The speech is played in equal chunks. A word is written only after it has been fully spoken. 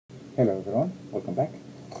Hello everyone, welcome back.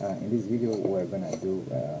 In this video we're going to do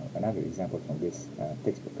another example from this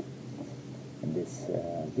textbook. In this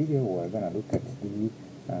video we're going to look at the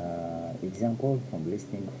example from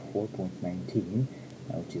listing 4.19,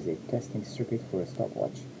 which is a testing circuit for a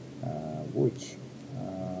stopwatch, which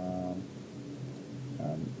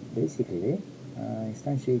basically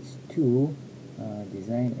instantiates two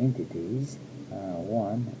design entities,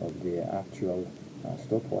 one of the actual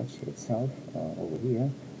stopwatch itself over here,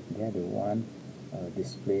 the other one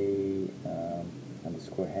display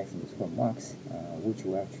underscore hex underscore mux, which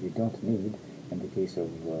we actually don't need in the case of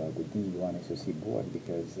the DE1-SoC board,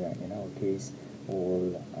 because in our case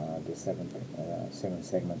all the seven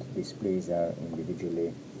segment displays are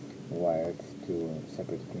individually wired to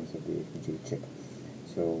separate pins of the FPGA chip.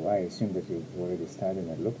 So I assume that you've already started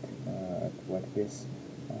and looked at what this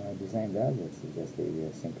design does. It's just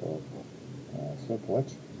a simple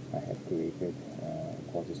stopwatch. I have created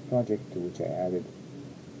for this project, to which I added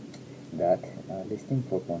that listing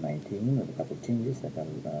 4.19 with a couple of changes that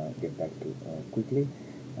I'll get back to quickly.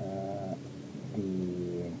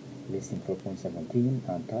 The listing 4.17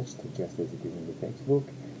 untouched, just as it is in the textbook,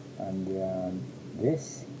 and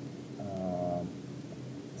this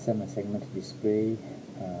 7-segment display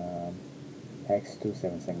hex to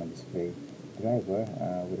 7-segment display driver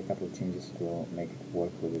with a couple of changes to make it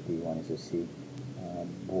work with the DE1-SoC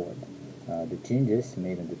board. The changes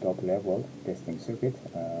made in the top level testing circuit,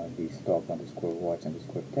 the stop underscore watch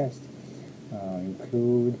underscore test,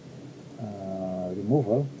 include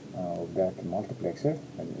removal of that multiplexer,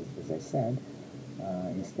 as I said.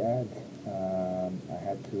 Instead, I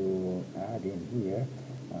had to add in here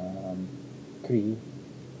 3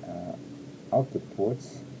 output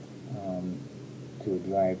ports to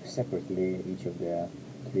drive separately each of the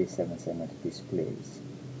 3 7-segment displays.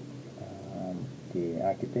 The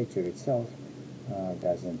architecture itself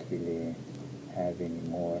doesn't really have any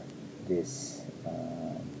more this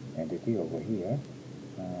entity over here.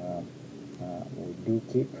 We do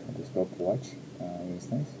keep the stopwatch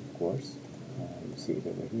instance, of course. You see it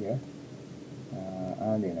over here,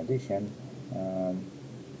 and in addition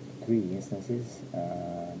 3 instances,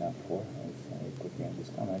 not 4, as I put here in this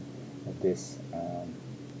comment, of this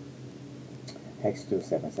hex to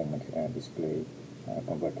 7-segment display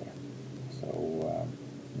converter. So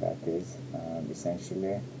that is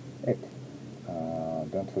essentially it.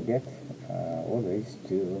 Don't forget always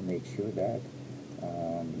to make sure that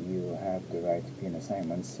you have the right pin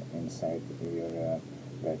assignments inside your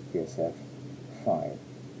 .tsf file.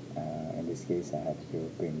 In this case, I have to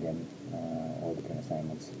bring in all the pin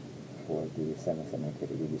assignments for the 7-segment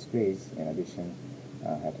LED displays. In addition,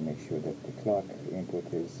 I have to make sure that the clock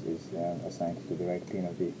input is assigned to the right pin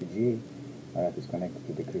of the FPGA. That is connected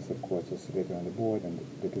to the crystal quartz oscillator on the board, and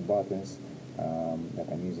the 2 buttons that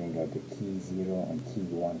I'm using are the key 0 and key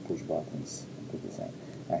 1 push buttons to design.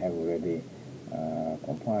 I have already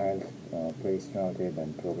compiled, placed, routed,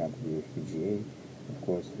 and programmed the FPGA, of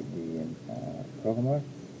course, with the programmer,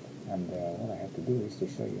 and what I have to do is to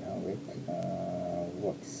show you how it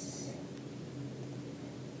works.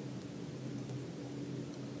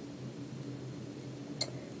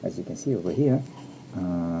 As you can see over here,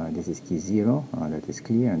 this is key 0, that is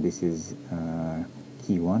clear, and this is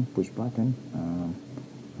key 1 push button,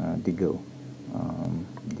 the go.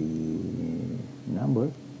 The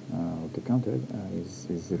number of the counter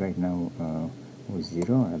is right now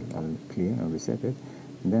 0. I'll clear, I'll reset it,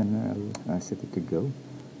 and then I'll set it to go.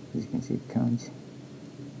 As you can see, it counts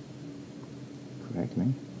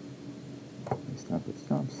correctly. Stop, it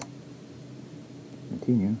stops.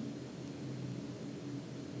 Continue.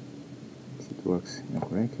 It works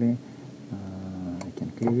correctly. I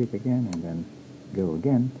can clear it again and then go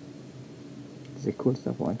again. It's a cool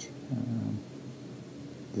stopwatch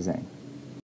design.